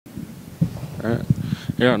All right.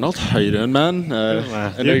 Hey Arnold, how you doing, man?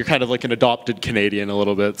 I know you're kind of like an adopted Canadian a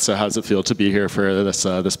little bit, so how's it feel to be here for this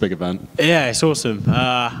big event? Yeah, it's awesome.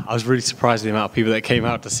 I was really surprised at the amount of people that came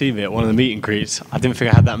out to see me at one of the meet and greets. I didn't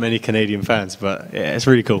think I had that many Canadian fans, but yeah, it's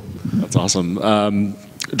really cool. That's awesome.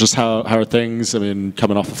 Just how are things? I mean,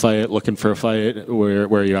 coming off a fight, looking for a fight. Where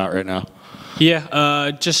are you at right now?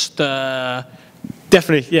 Yeah,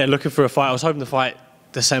 definitely, yeah, looking for a fight. I was hoping to fight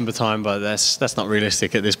December time, but that's not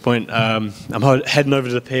realistic at this point. I'm heading over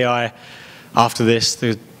to the PI after this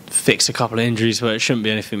to fix a couple of injuries, but it shouldn't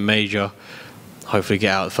be anything major. Hopefully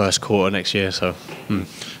get out the first quarter next year. So,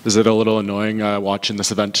 Is it a little annoying watching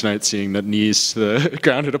this event tonight, seeing that knees to the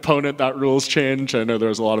grounded opponent, that rules change? I know there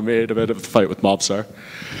was a lot of made of it of the fight with Mobstar.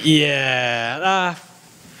 Yeah,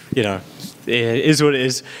 it is what it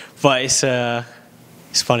is, but it's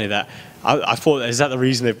funny that I thought, is that the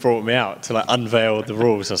reason they brought me out, to like unveil the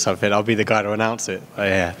rules or something? I'll be the guy to announce it. But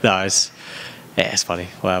yeah, no, it's funny,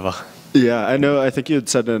 whatever. Yeah, I know. I think you had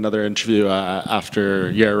said in another interview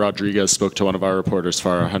after Yair Rodriguez spoke to one of our reporters,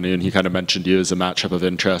 Farah Honey, and he kind of mentioned you as a matchup of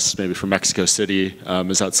interest, maybe from Mexico City.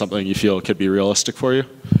 Is that something you feel could be realistic for you?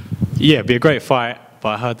 Yeah, it'd be a great fight, but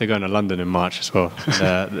I heard they're going to London in March as well.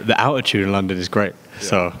 The altitude in London is great,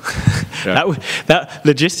 so Yeah. that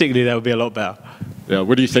logistically that would be a lot better. Yeah,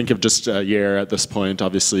 what do you think of just Yair at this point?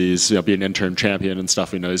 Obviously, he's being interim champion and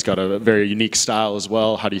stuff. We know he's got a very unique style as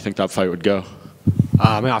well. How do you think that fight would go?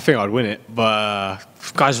 I think I'd win it, but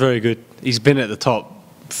guy's very good. He's been at the top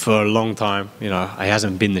for a long time. He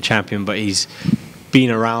hasn't been the champion, but he's been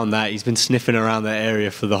around that. He's been sniffing around that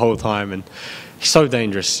area for the whole time, and he's so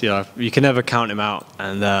dangerous. You can never count him out,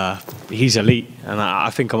 and he's elite. And I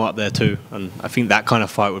think I'm up there too, and I think that kind of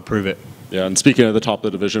fight would prove it. Yeah, and speaking of the top of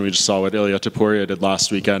the division, we just saw what Ilia Topuria did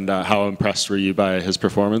last weekend. How impressed were you by his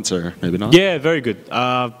performance, or maybe not? Yeah, very good.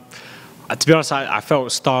 To be honest, I felt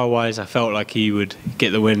style-wise, I felt like he would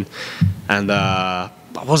get the win, and I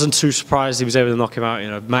wasn't too surprised he was able to knock him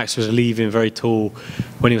out. Max was leaving very tall.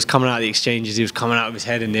 When he was coming out of the exchanges, he was coming out with his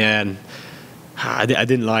head in the air, and I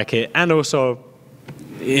didn't like it. And also,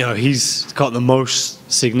 he's got the most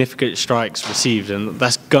significant strikes received, and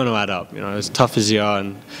that's going to add up. As tough as you are,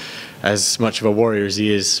 and as much of a warrior as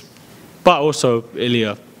he is. But also,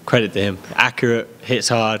 Ilia, credit to him. Accurate, hits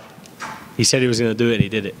hard. He said he was going to do it, and he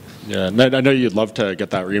did it. Yeah, and I know you'd love to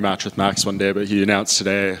get that rematch with Max one day, but he announced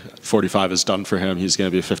today 45 is done for him. He's going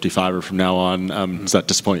to be a 55er from now on. Does that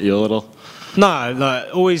disappoint you a little? No,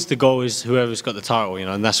 always the goal is whoever's got the title,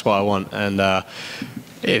 and that's what I want. And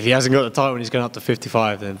if he hasn't got the title and he's going up to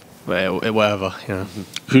 55, then whatever.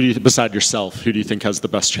 Who do you, beside yourself, who do you think has the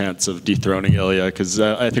best chance of dethroning Ilia? Because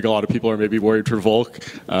I think a lot of people are maybe worried for Volk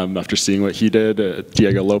after seeing what he did.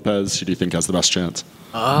 Diego Lopez, who do you think has the best chance?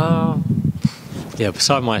 Yeah,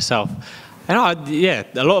 beside myself. A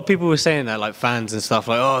lot of people were saying that, like fans and stuff,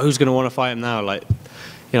 like, oh, who's going to want to fight him now? Like,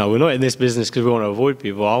 we're not in this business because we want to avoid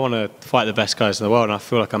people. I want to fight the best guys in the world, and I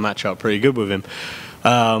feel like I match up pretty good with him.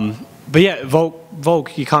 But yeah,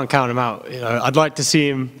 Volk, you can't count him out. I'd like to see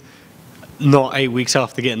him not 8 weeks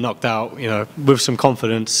after getting knocked out, with some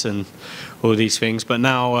confidence and all these things. But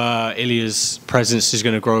now Ilia's presence is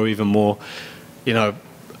going to grow even more.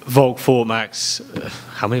 Volk fought Max,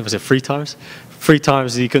 how many was it, 3 times? 3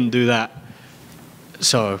 times he couldn't do that.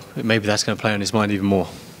 So maybe that's going to play on his mind even more.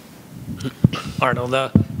 Arnold,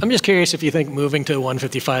 I'm just curious if you think moving to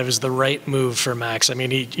 155 is the right move for Max. I mean,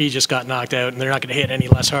 he just got knocked out, and they're not going to hit any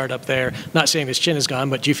less hard up there. Not saying his chin is gone,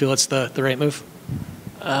 but do you feel it's the right move?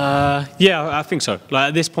 Yeah, I think so. Like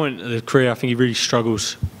at this point of his career, I think he really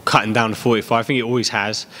struggles cutting down to 45. I think he always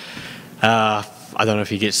has. I don't know if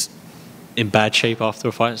he gets in bad shape after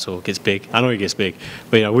a fight or gets big. I know he gets big,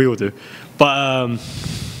 but we all do. But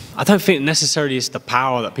I don't think necessarily it's the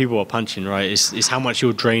power that people are punching, right? It's how much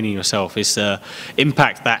you're draining yourself. It's the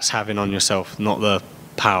impact that's having on yourself, not the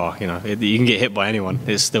power. You can get hit by anyone.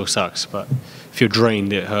 It still sucks, but if you're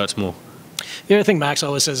drained, it hurts more. The other thing Max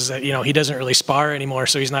always says is that, he doesn't really spar anymore,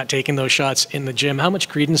 so he's not taking those shots in the gym. How much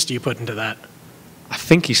credence do you put into that? I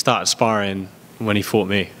think he started sparring when he fought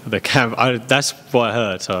me. That's what I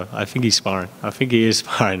heard, so I think he's sparring. I think he is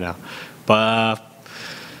sparring now. But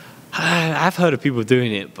I've heard of people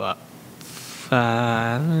doing it, but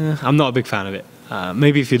I'm not a big fan of it.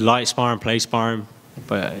 Maybe if you like sparring, play sparring,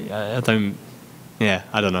 but I don't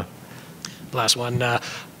know. Last one.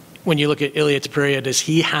 When you look at Ilia Topuria, does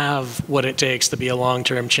he have what it takes to be a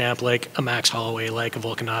long-term champ like a Max Holloway, like a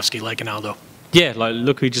Volkanovski, like an Aldo? Yeah, like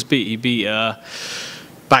look who he just beat. He beat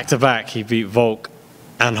back-to-back. He beat Volk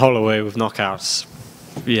and Holloway with knockouts.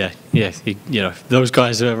 Yeah. Those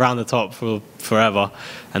guys are around the top for forever,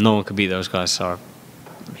 and no one could beat those guys. So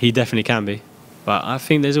he definitely can be. But I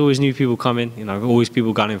think there's always new people coming. You know, always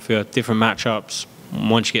people gunning for different matchups.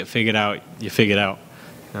 Once you get figured out, you're figured out.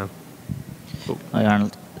 You know. Cool. Hi,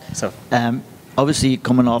 Arnold. So. Obviously,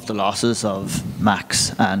 coming off the losses of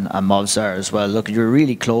Max and Movsar as well, look, you were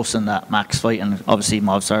really close in that Max fight, and obviously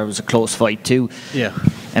Movsar was a close fight too. Yeah.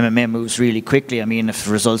 MMA moves really quickly. I mean, if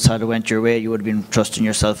the results had went your way, you would have been trusting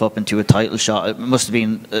yourself up into a title shot. It must have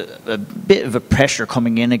been a bit of a pressure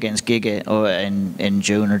coming in against Giga in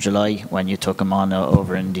June or July when you took him on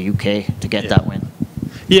over in the UK to get that win.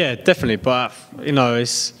 Yeah, definitely. But, you know,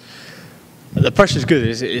 the pressure's good.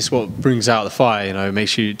 It's what brings out the fire. You know, it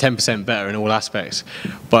makes you 10% better in all aspects.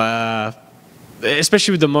 But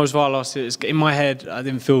especially with the Movsar loss, in my head, I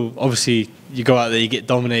didn't feel. Obviously, you go out there, you get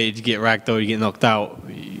dominated, you get ragdolled, you get knocked out.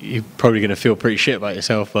 You're probably going to feel pretty shit about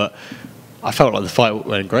yourself. But I felt like the fight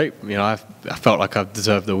went great. You know, I felt like I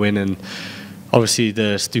deserved the win, and obviously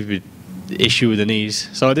the stupid issue with the knees.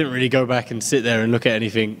 So I didn't really go back and sit there and look at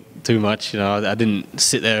anything too much. You know, I didn't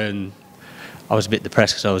sit there and. I was a bit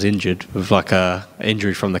depressed because I was injured with like an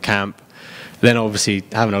injury from the camp. Then obviously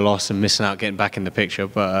having a loss and missing out, getting back in the picture.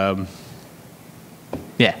 But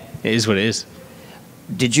yeah, it is what it is.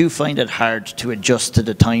 Did you find it hard to adjust to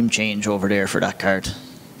the time change over there for that card?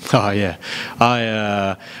 Oh yeah, I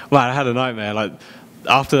had a nightmare. Like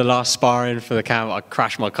after the last sparring for the camp, I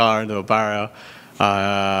crashed my car into a barrier.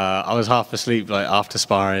 I was half asleep like after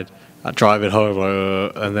sparring. I drive it home,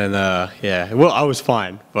 and then yeah. Well, I was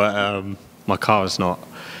fine, but. My car was not.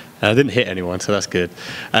 I didn't hit anyone, so that's good.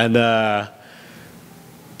 And but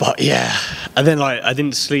yeah, and then like I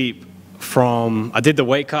didn't sleep I did the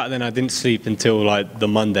weight cut, and then I didn't sleep until like the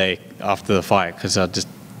Monday after the fight because I just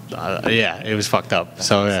yeah, it was fucked up.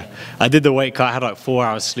 So yeah, I did the weight cut. I had like 4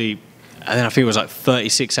 hours sleep, and then I think it was like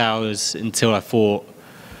 36 hours until I fought.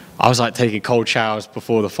 I was like taking cold showers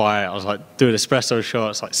before the fight. I was like doing espresso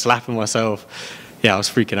shots, like slapping myself. Yeah, I was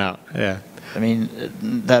freaking out. Yeah. I mean,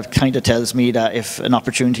 that kind of tells me that if an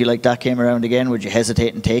opportunity like that came around again, would you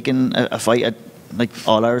hesitate in taking a fight at like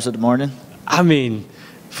all hours of the morning? I mean,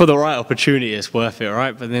 for the right opportunity, it's worth it,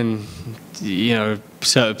 right? But then, you know,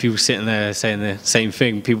 certain people sitting there saying the same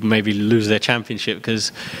thing, people maybe lose their championship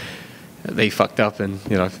because they fucked up, and,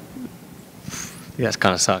 you know, yeah, it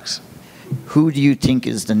kind of sucks. Who do you think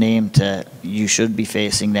is the name you should be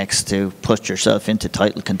facing next to put yourself into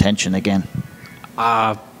title contention again?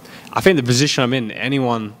 I think the position I'm in,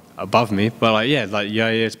 anyone above me, but like yeah, like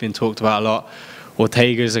Yair's been talked about a lot.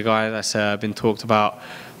 Ortega's a guy that's been talked about.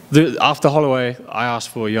 After Holloway, I asked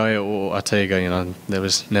for Yair or Ortega. You know, there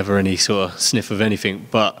was never any sort of sniff of anything,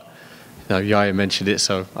 but you know, Yair mentioned it,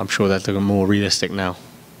 so I'm sure that's looking more realistic now.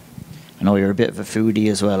 I know you're a bit of a foodie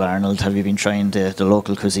as well, Arnold. Have you been trying the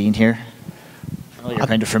local cuisine here? I know you're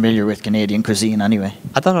kind of familiar with Canadian cuisine anyway.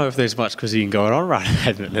 I don't know if there's much cuisine going on around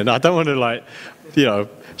Edmonton. I don't want to like, you know,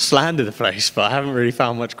 slander the place, but I haven't really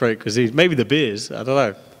found much great cuisine. Maybe the beers, I don't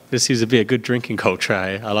know. This seems to be a good drinking culture.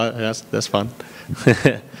 I like that's fun.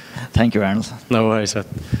 Thank you, Arnold. No worries.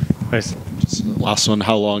 Last one,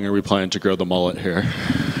 how long are we planning to grow the mullet here?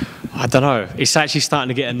 I don't know. It's actually starting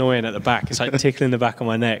to get annoying at the back. It's like tickling the back of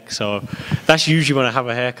my neck. So that's usually when I have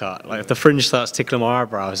a haircut. Like if the fringe starts tickling my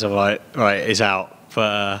eyebrows, I'm like, right, it's out.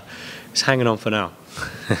 But it's hanging on for now.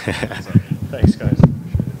 Thanks, guys.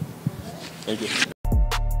 Thank you.